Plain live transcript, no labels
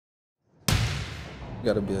You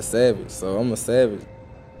gotta be a savage, so I'm a savage.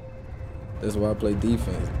 That's why I play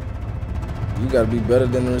defense. You gotta be better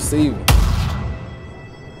than the receiver.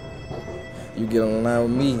 You get on the line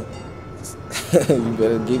with me, you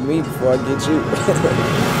better get me before I get you.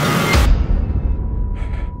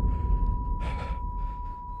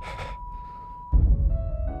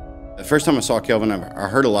 The first time I saw Kelvin, I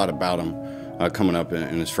heard a lot about him coming up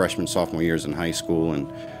in his freshman, sophomore years in high school,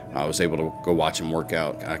 and I was able to go watch him work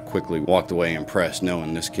out. I quickly walked away impressed,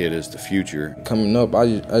 knowing this kid is the future. Coming up, I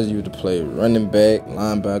used to play running back,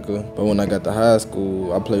 linebacker, but when I got to high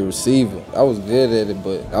school, I played receiver. I was good at it,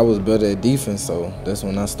 but I was better at defense, so that's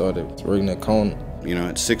when I started working at corner. You know,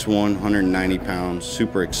 at 6'1", 190 pounds,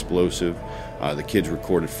 super explosive. The kid's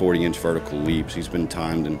recorded 40-inch vertical leaps. He's been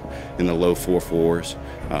timed in the low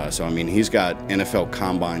 4.4s. So, I mean, he's got NFL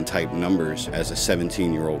Combine-type numbers as a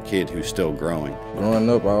 17-year-old kid who's still growing. Growing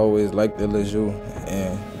up, I always liked LSU,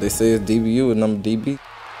 and they say it's DBU, a number DB.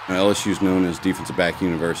 LSU is known as Defensive Back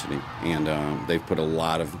University, and they've put a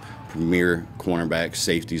lot of premier cornerbacks,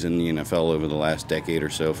 safeties in the NFL over the last decade or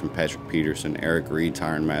so, from Patrick Peterson, Eric Reed,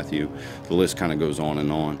 Tyrann Mathieu. The list kind of goes on,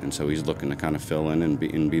 and so he's looking to kind of fill in and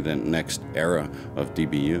be the next era of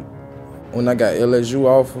DBU. When I got LSU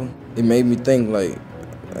offer, it made me think like,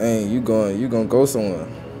 hey, you gonna go somewhere.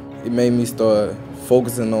 It made me start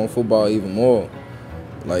focusing on football even more,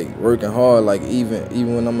 like working hard. Like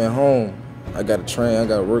even when I'm at home, I gotta train, I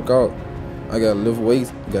gotta work out, I gotta lift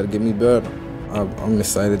weights, gotta get me better. I'm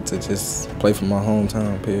excited to just play for my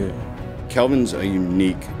hometown, period. Kelvin's a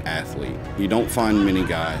unique athlete. You don't find many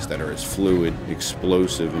guys that are as fluid,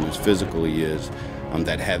 explosive, and as physical he is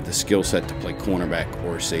that have the skill set to play cornerback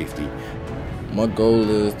or safety. My goal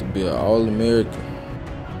is to be an All-American.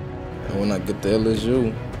 And when I get to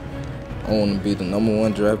LSU, I want to be the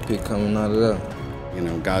 #1 draft pick coming out of there. You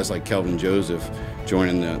know, guys like Kelvin Joseph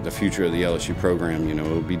joining the future of the LSU program, you know,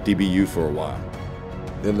 it'll be DBU for a while.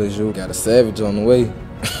 LSU got a savage on the way.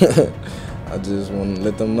 I just want to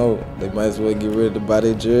let them know they might as well get ready to buy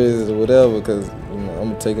their jerseys or whatever, because I'm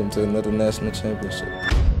going to take them to another national championship.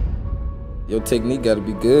 Your technique got to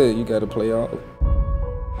be good. You got to play off.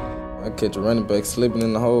 I catch a running back slipping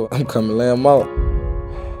in the hole, I'm coming to lay him out.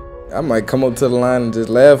 I might come up to the line and just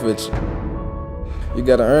laugh at you. You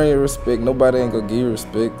got to earn your respect. Nobody ain't going to give you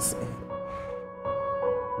respect. So.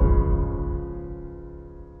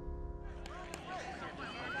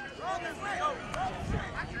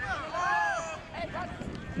 Hey,